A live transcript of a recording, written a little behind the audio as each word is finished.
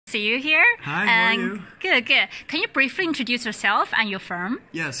See you here. Hi, how are you? Good. Can you briefly introduce yourself and your firm?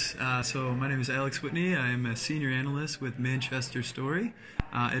 Yes, so my name is Whitney. I am a senior analyst with Manchester Story.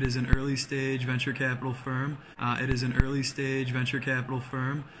 It is an early stage venture capital firm.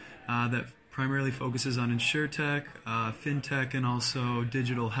 That primarily focuses on InsurTech, FinTech, and also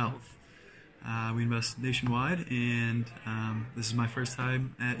digital health. We invest nationwide, and this is my first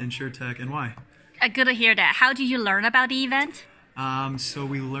time at InsurTech, and why? Good to hear that. How did you learn about the event? So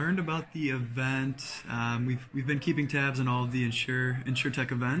we learned about the event. We've been keeping tabs on all of the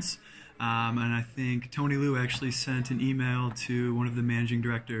InsurTech events, and I think Tony Liu actually sent an email to one of the managing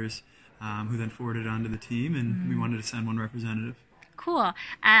directors, who then forwarded it on to the team, and we wanted to send one representative. Cool.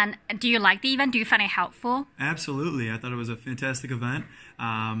 And do you like the event? Do you find it helpful? Absolutely. I thought it was a fantastic event.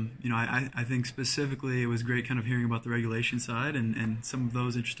 I think specifically it was great kind of hearing about the regulation side and some of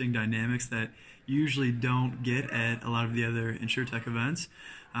those interesting dynamics that usually don't get at a lot of the other InsurTech events.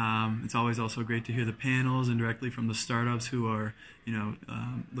 It's always also great to hear the panels and directly from the startups who are,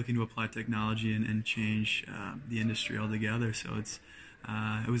 looking to apply technology and change the industry altogether. So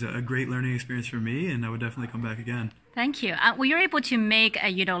it was a great learning experience for me, and I would definitely come back again. Thank you. Were you able to make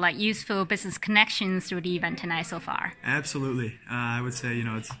useful business connections through the event tonight so far? Absolutely. I would say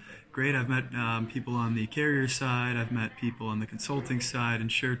it's great. I've met people on the carrier side. I've met people on the consulting side,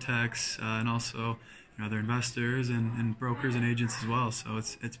 InsurTechs, and also other investors and brokers and agents as well. So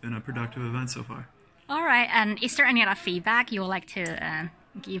it's been a productive event so far. All right. And is there any other feedback you would like to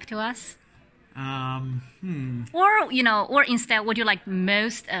give to us? Or instead, what do you like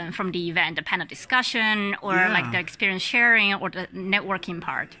most from the event? The panel discussion, or like the experience sharing, or the networking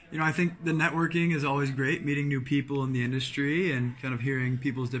part? I think the networking is always great, meeting new people in the industry and kind of hearing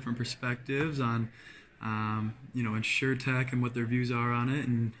people's different perspectives on, InsurTech and what their views are on it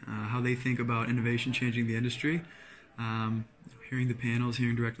and how they think about innovation changing the industry. Hearing the panels,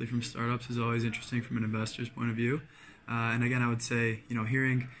 hearing directly from startups is always interesting from an investor's point of view. And again, I would say,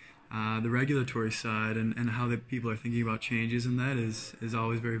 hearing the regulatory side and how the people are thinking about changes in that is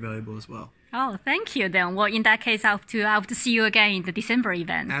always very valuable as well. Oh, thank you then. Well, in that case, I hope to see you again in the December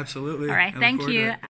event. Absolutely. All right. Thank you.